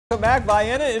Welcome back.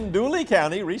 Vienna in Dooley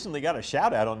County recently got a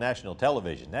shout out on national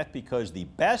television. That's because the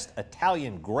best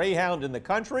Italian Greyhound in the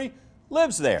country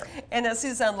lives there. And as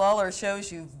Suzanne Lawler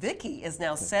shows you, Vicky is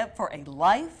now set for a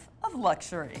life of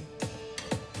luxury.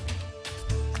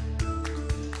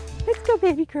 Let's go,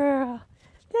 baby girl.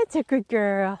 That's a good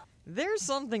girl. There's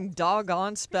something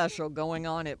doggone special going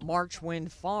on at Marchwind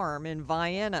Farm in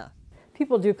Vienna.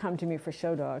 People do come to me for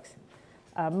show dogs.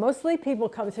 Mostly people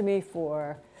come to me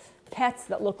for pets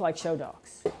that look like show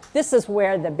dogs. This is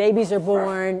where the babies are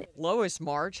born. Lois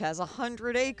March has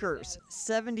 100 acres,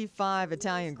 75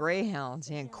 Italian Greyhounds,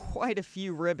 and quite a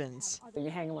few ribbons. You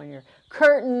hang them on your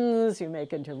curtains, you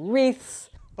make into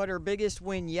wreaths. But her biggest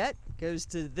win yet goes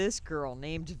to this girl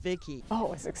named Vicky. Oh,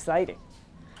 it was exciting.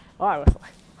 Oh, I was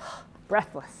like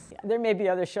breathless. There may be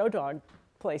other show dog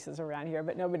places around here,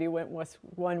 but nobody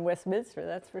won Westminster,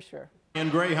 that's for sure.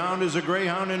 And Greyhound is a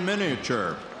greyhound in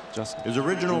miniature. His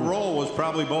original role was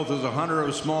probably both as a hunter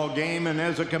of small game and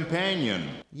as a companion.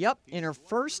 Yep, in her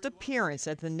first appearance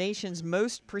at the nation's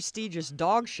most prestigious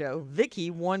dog show,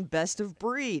 Vicky won Best of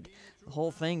Breed. The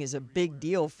whole thing is a big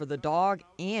deal for the dog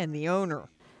and the owner.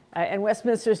 And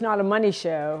Westminster's not a money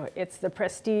show. It's the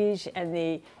prestige and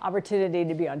the opportunity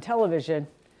to be on television,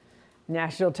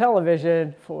 national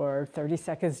television, for 30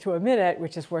 seconds to a minute,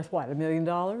 which is worth, what, $1 million?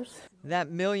 That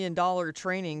 $1 million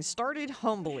training started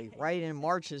humbly right in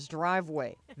March's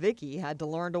driveway. Vicky had to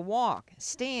learn to walk,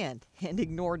 stand, and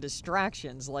ignore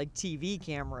distractions like TV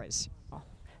cameras.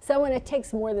 So when it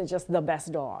takes more than just the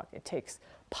best dog, it takes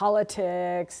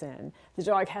politics, and the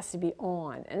dog has to be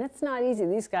on. And it's not easy.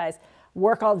 These guys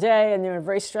work all day and they're in a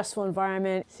very stressful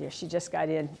environment. See, she just got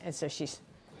in, and so she's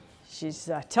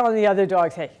telling the other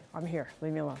dogs, hey, I'm here,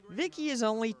 leave me alone. Vicky is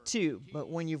only 2, but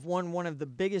when you've won one of the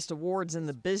biggest awards in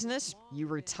the business, you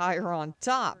retire on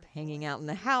top, hanging out in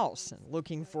the house and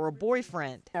looking for a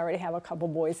boyfriend. I already have a couple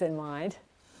boys in mind,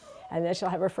 and then she'll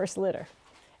have her first litter,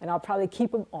 and I'll probably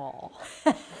keep them all.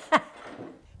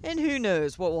 And who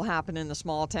knows what will happen in the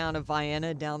small town of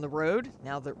Vienna down the road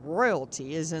now that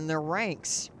royalty is in their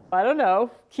ranks. I don't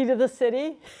know, key to the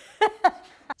city?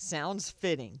 Sounds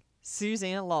fitting.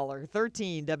 Suzanne Lawler,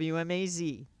 13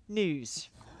 WMAZ News.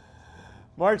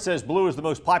 March says blue is the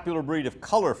most popular breed of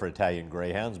color for Italian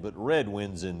Greyhounds, but red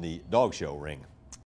wins in the dog show ring.